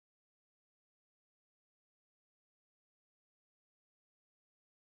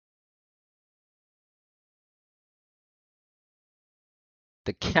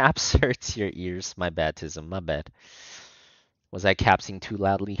The caps hurts your ears. My bad, Tism. My bad. Was I capsing too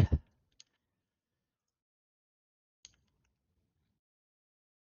loudly?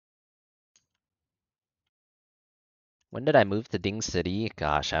 When did I move to Ding City?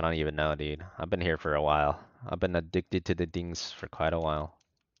 Gosh, I don't even know, dude. I've been here for a while. I've been addicted to the dings for quite a while.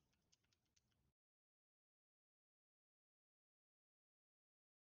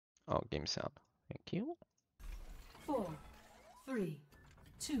 Oh, game sound. Thank you. 4, 3,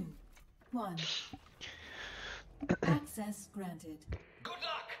 2, 1. Access granted. Good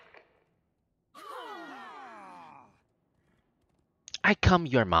luck. I come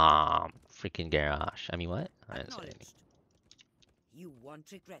your mom. Freaking garage. I mean, what? I didn't say anything. You won't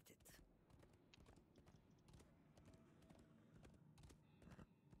regret it.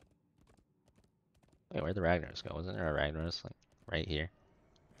 Wait, where'd the Ragnar's go? Wasn't there a Ragnar's like right here?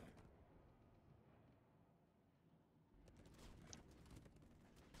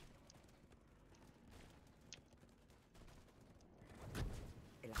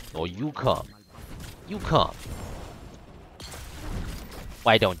 Oh, you come. You come.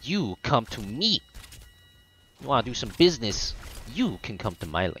 Why don't you come to me? You wanna do some business? You can come to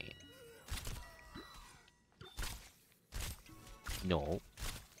my lane. No.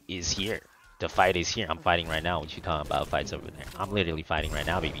 Is here. The fight is here. I'm fighting right now. What you talking about? Fights over there. I'm literally fighting right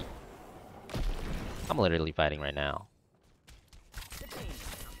now, baby. I'm literally fighting right now.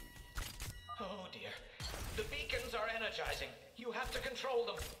 Oh dear. The beacons are energizing. You have to control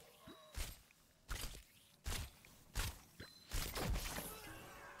them.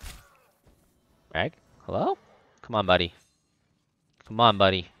 Rag? Hello? Come on, buddy. Come on,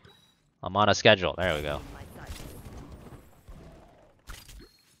 buddy. I'm on a schedule. There we go.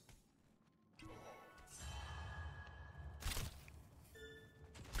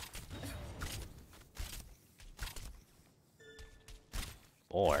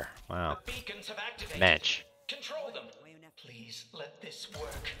 Four. Wow. The beacons have activated. Match. Control them. Please let this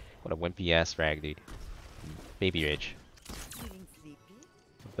work. What a wimpy ass Rag, dude. Baby rage.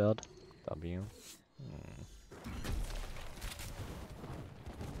 Build. W.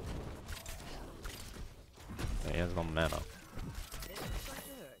 He has no mana.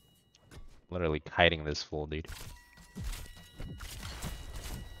 Literally kiting this fool, dude.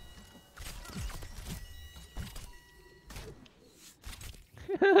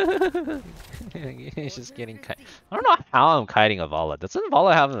 He's just getting kite. I don't know how I'm kiting a Vala. Doesn't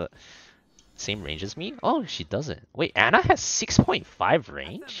Vala have the same range as me? Oh, she doesn't. Wait, Anna has 6.5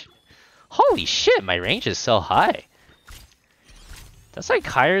 range? Holy shit, my range is so high. That's like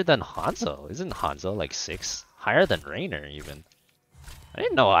higher than Hanzo. Isn't Hanzo like 6? Higher than Raynor even. I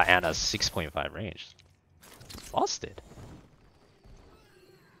didn't know Anna's 6.5 range. Busted.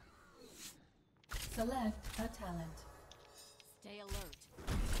 Select a talent. Stay alert.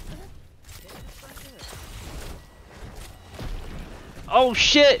 Oh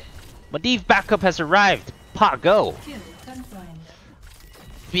shit! Medivh backup has arrived. Pa, go! Kill confirmed.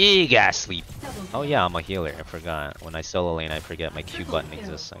 Big ass sleep. Double Oh yeah, I'm a healer. I forgot. When I solo lane, I forget my Q button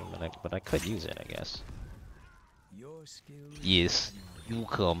exists. But I could use it, I guess. Yes, you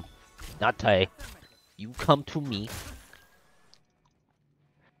come. Not Tai. You come to me.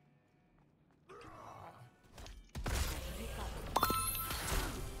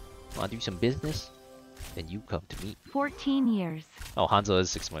 Wanna do some business? Then you come to me. 14 years. Oh, Hanzo is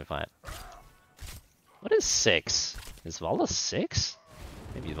 6.5. What is 6? Is Vala 6?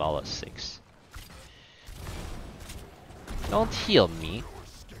 Maybe Vala 6. Don't heal me.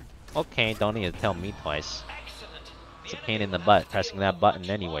 Okay, don't need to tell me twice. It's a pain in the butt pressing that button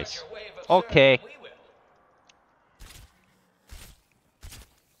anyways. Okay.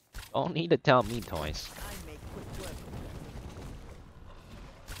 Don't need to tell me twice.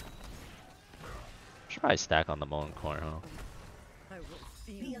 Should probably stack on the bone core, huh?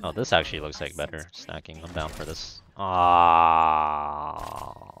 Oh, this actually looks like better stacking. I'm down for this. Ah,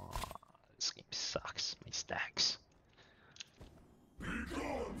 this game sucks. My stacks.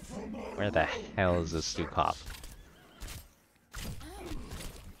 Where the hell is this Stukov?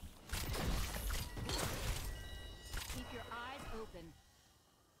 Keep your eyes open.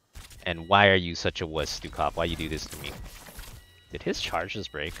 And why are you such a wuss, Stukov? Why you do this to me? Did his charges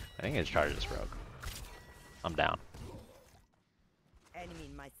break? I think his charges broke. I'm down. Enemy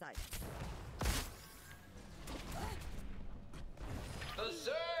in my sight. The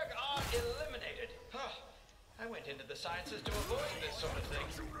Zerg are eliminated. I went into the sciences to avoid this sort of thing.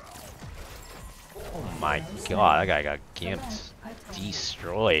 Oh my god, that guy got gimped.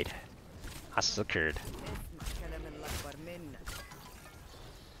 Destroyed. I suckered.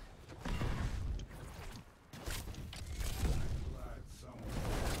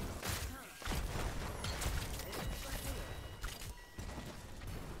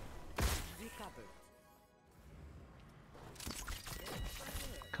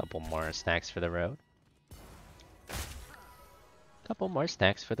 Couple more snacks for the road. Couple more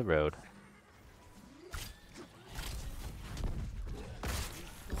snacks for the road.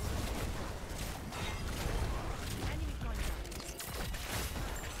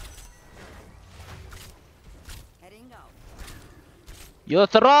 Heading out. You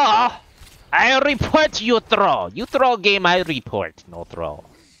throw! I report you throw! You throw game, I report. No throw.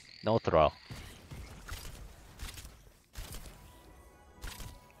 No throw.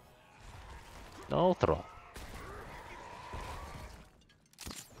 No throw.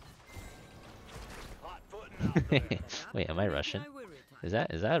 Wait, am I Russian? Is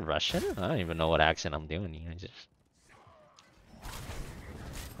that Russian? I don't even know what accent I'm doing here.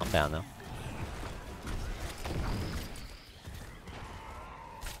 I'm down though.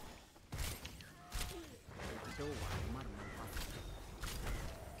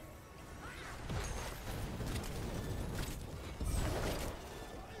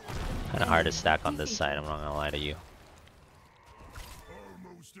 Kinda hard to stack on this side, I'm not gonna lie to you.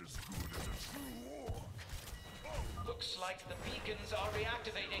 Looks like the beacons are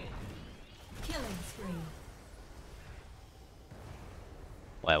reactivating. Killing spree.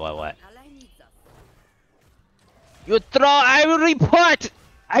 What? Ally needs us. You throw, I will report!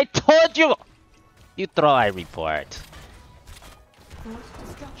 I told you! You throw, I report. Force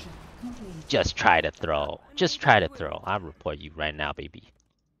destruction complete. Just try to throw. Just try to throw. I'll report you right now, baby.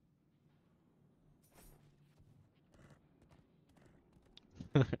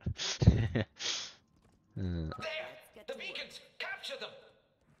 There! The beacons! Capture them!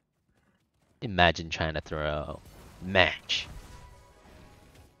 Imagine trying to throw. Match.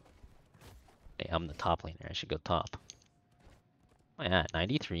 Hey, I'm the top laner. I should go top. Oh yeah,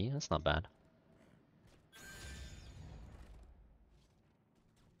 93. That's not bad.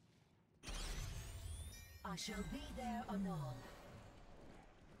 I shall be there anon.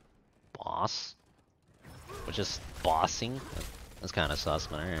 Boss? We're just bossing? That's kind of sus,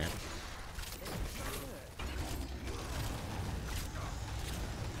 but alright.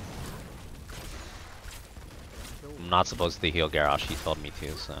 I'm not supposed to heal Garrosh, he told me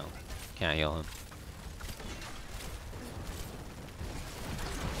to, so can't heal him.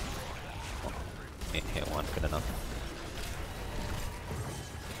 Hit one, good enough.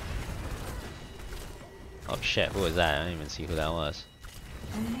 Oh shit, who was that? I didn't even see who that was.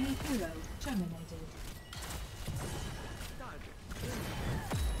 Enemy hero terminated.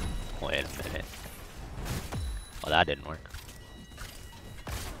 Wait a minute. Oh, that didn't work.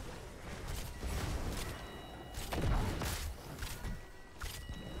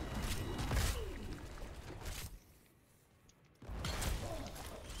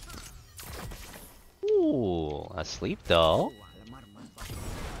 Ooh, asleep though.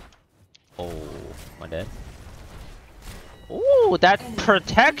 Oh, am I dead? Ooh, that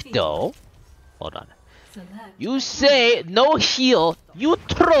protect though. Hold on. Select You say no heal. You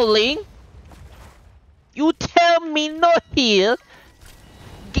trolling. You tell me no heal.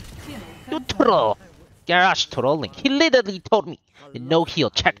 kill You confirmed. troll. Garage trolling. He literally told me no heal.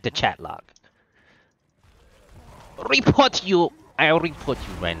 Check the chat log. Report you. I'll report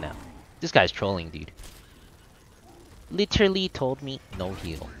you right now. This guy's trolling, dude. Literally told me no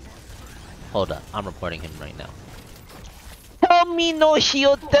heal. Hold up, I'm reporting him right now. Tell me no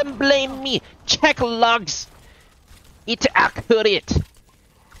heal, then blame me. Check logs. It's accurate.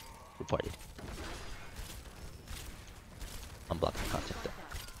 Reported. I'm blocking content though.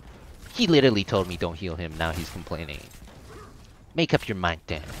 He literally told me don't heal him, now he's complaining. Make up your mind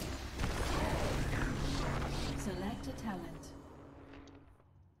then. Select a talent.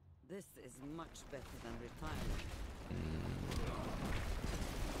 This is much better than retirement.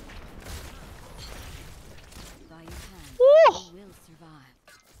 By your hand, Woo! you will survive.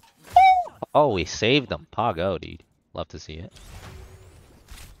 Oh, we saved them. Pago, dude. Love to see it.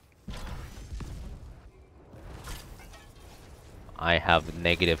 I have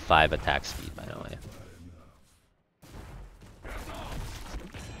 -5 attack speed, by the way.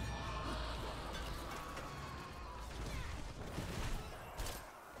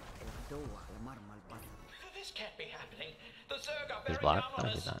 This can't be happening. The Zerg are He's very blocked? No,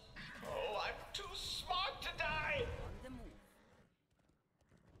 ominous. he's not. Oh, I'm too smart to die. On the move.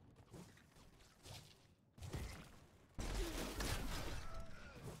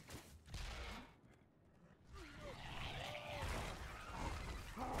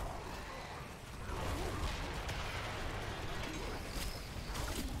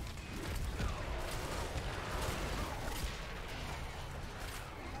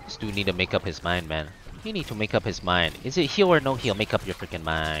 This dude need to make up his mind, man. You need to make up his mind. Is it heal or no heal? Make up your freaking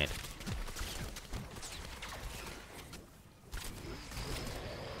mind.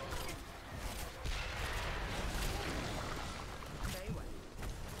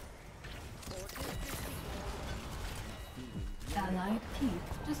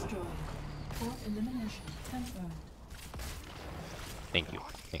 destroyed. Fourth elimination confirmed. Thank you.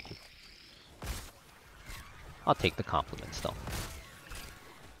 Thank you. I'll take the compliments though.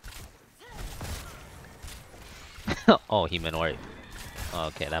 Oh, he meant or.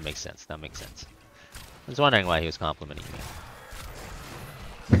 Okay, that makes sense. That makes sense. I was wondering why he was complimenting me.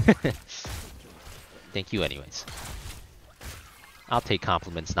 Thank you anyways. I'll take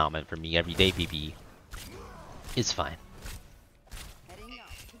compliments not meant for me every day, BB. It's fine. Heading up.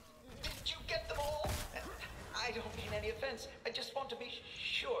 Did you get them all? I don't mean any offense. I just want to be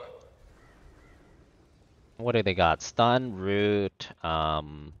sure. What do they got? Stun, root,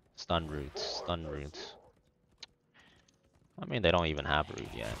 stun roots, stun roots. I mean, they don't even have root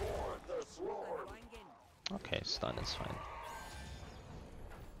yet. Okay, stun is fine.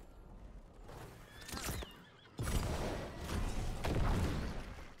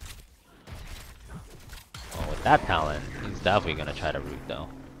 Oh, with that talent, he's definitely gonna try to root though.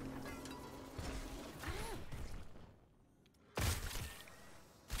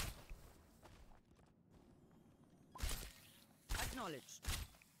 Acknowledged.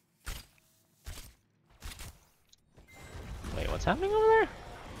 Wait, what's happening over there?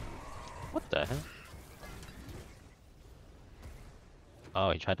 What the hell?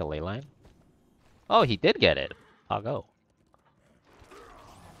 Oh, he tried to ley line? Oh, he did get it. I'll go.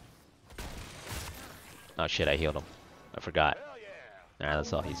 Oh shit, I healed him. I forgot. Nah,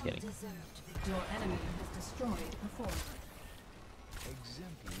 that's all he's getting. Your enemy has destroyed a fort.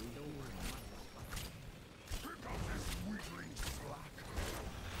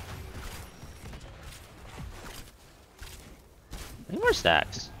 Any more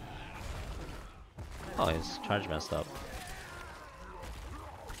stacks? Oh, his charge messed up.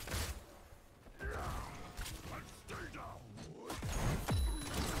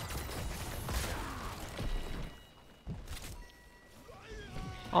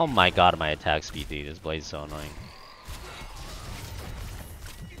 Oh my god, my attack speed, dude. This blade's so annoying.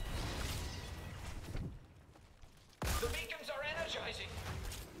 The beacons are energizing.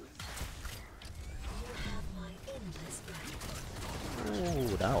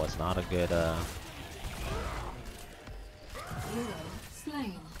 Ooh, that was not a good, Hero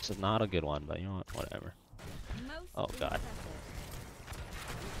slain. This is not a good one, but you know what? Whatever. Most Oh god. impressive.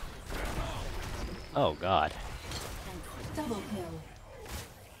 Oh god. Double kill.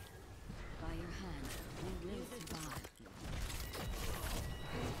 By your hand, we will survive.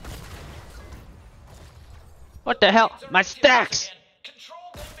 What the hell? Beacons are My active stacks! once again.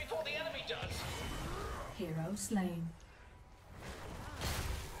 Control them before the enemy does. Hero slain.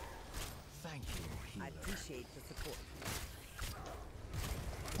 I appreciate the support.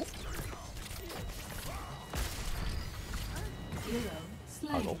 Hero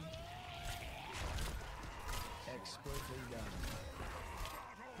slain. Uh-oh.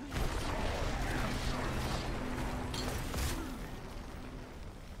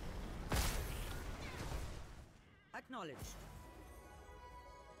 Acknowledged.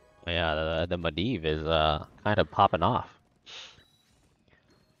 Yeah, the Medivh is kind of popping off.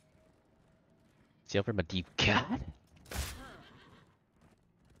 Silver Medivh God?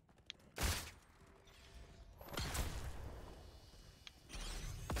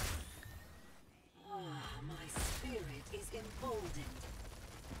 My spirit is emboldened.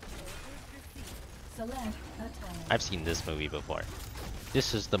 Select a talent. I've seen this movie before.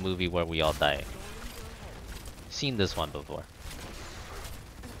 This is the movie where we all die. Seen this one before.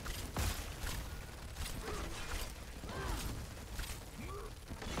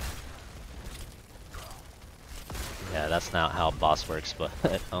 Yeah, that's not how boss works, but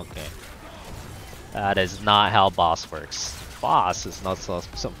okay. That is not how boss works. Boss is not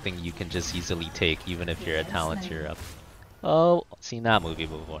something you can just easily take, even if you're a talent tier up. Oh, seen that movie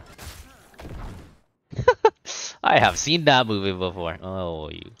before. I have seen that movie before. Oh,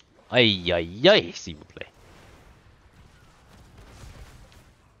 you. Ay, ay, ay, s'il vous plaît.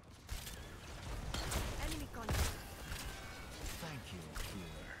 Enemy contact.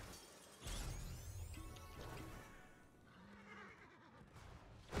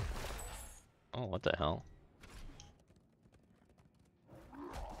 Oh, what the hell?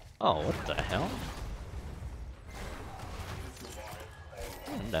 Oh, what the hell?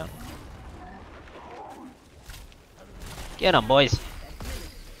 I'm down. Get 'em, boys.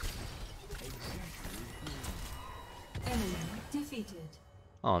 Enemy defeated.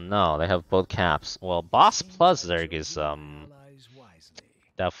 Oh no, they have both caps. Well, boss plus Zerg is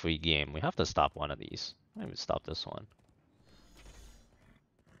definitely game. We have to stop one of these. Maybe stop this one.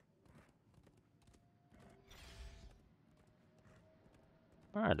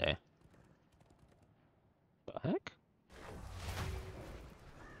 Where are they? The heck?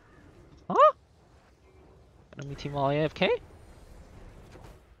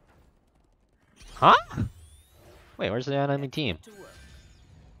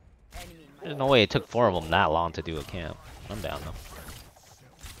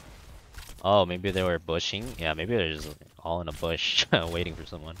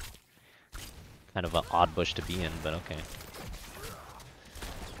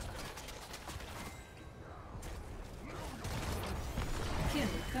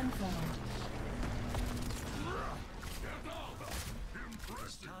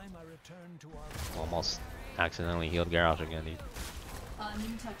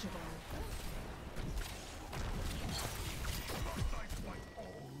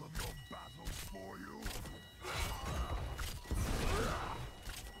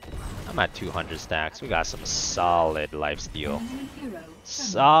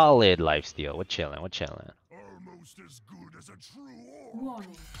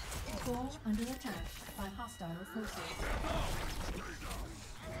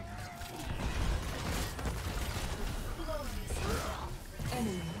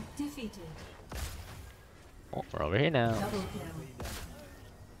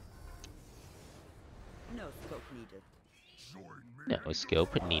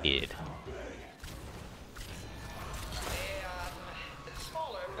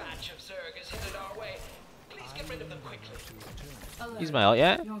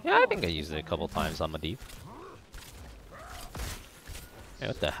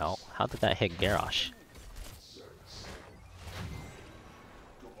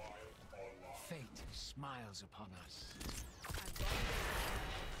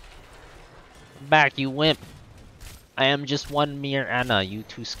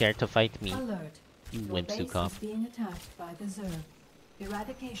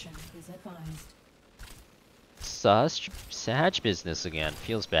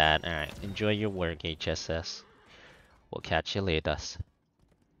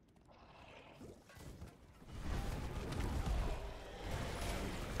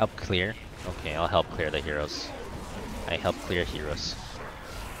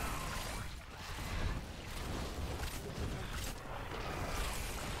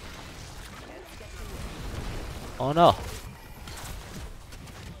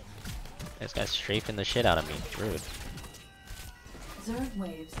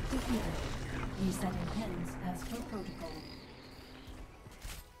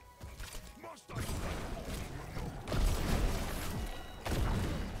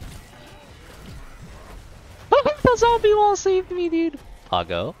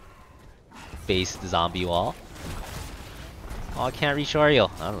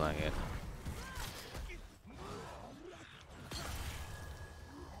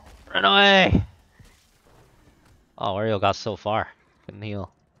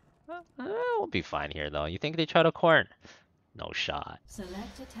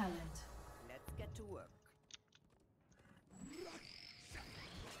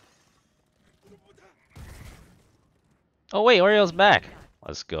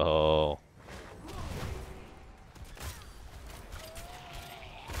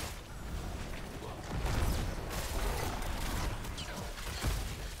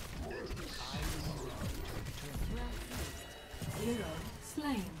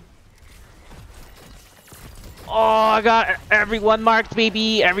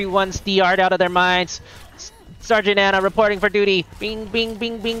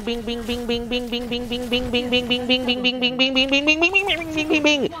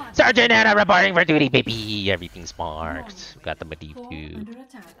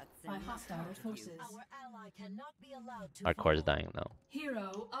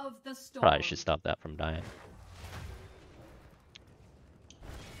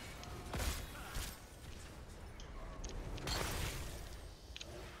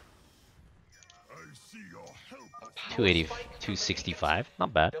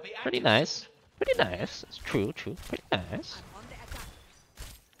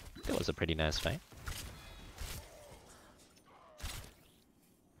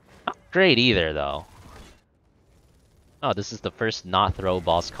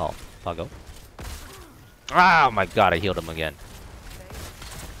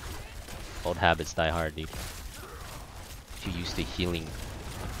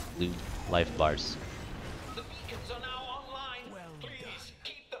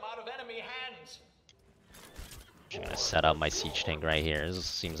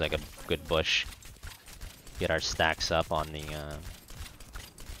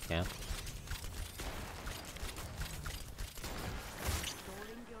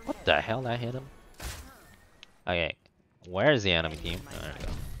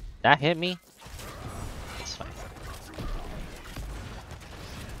 fine.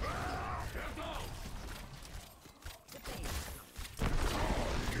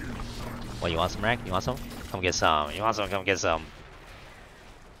 What, you want some rank? You want some? Come get some. You want some? Come get some.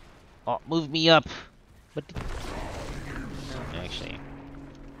 Oh, move me up. But no, actually.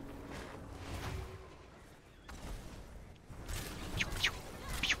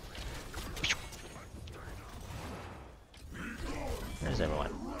 Where's everyone?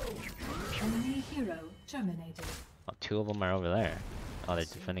 Enemy hero terminated. Oh, two of them are over there. Oh, they're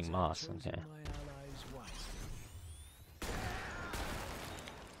defending Moss. Okay.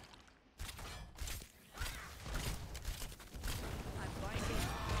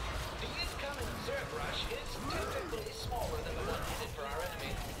 The incoming Zerg rush is typically smaller than the one headed for our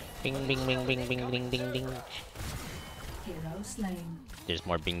enemy. Bing, bing, bing, bing, bing, ding, ding, ding. Hero slain. There's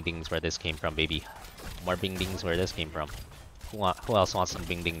more bing dings where this came from, baby. More bing dings where this came from. Who else wants some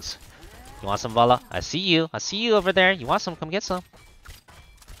bing dings? You want some, Vala? I see you. I see you over there. You want some? Come get some.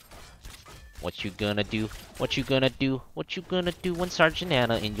 What you gonna do? What you gonna do? What you gonna do when Sergeant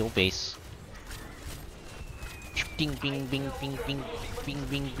Anna in your base? Ding, bing, bing, bing, bing, bing,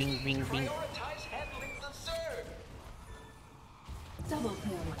 bing, bing, bing, bing. Prioritize handling the Zerg. Double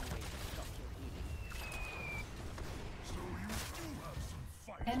kill.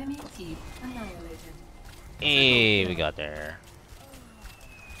 Enemy team annihilated. Hey, we got there.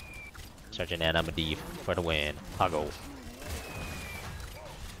 Sergeant Anna Medivh for the win. Pago.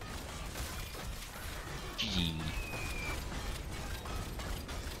 GG.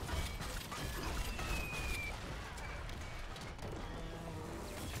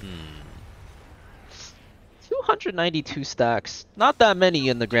 Hmm. 292 stacks. Not that many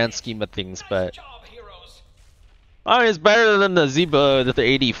in the grand scheme of things, but Job, heroes. oh, it's better than the Zebo with the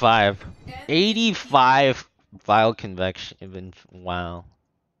 85. 85 vial convection. Even wow,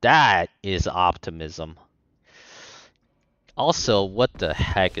 that is optimism. Also, what the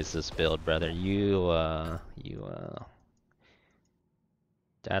heck is this build, brother?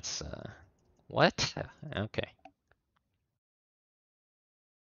 That's what? Okay.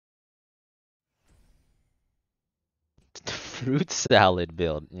 Fruit salad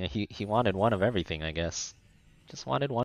build. Yeah, he wanted one of everything, I guess. Just wanted one.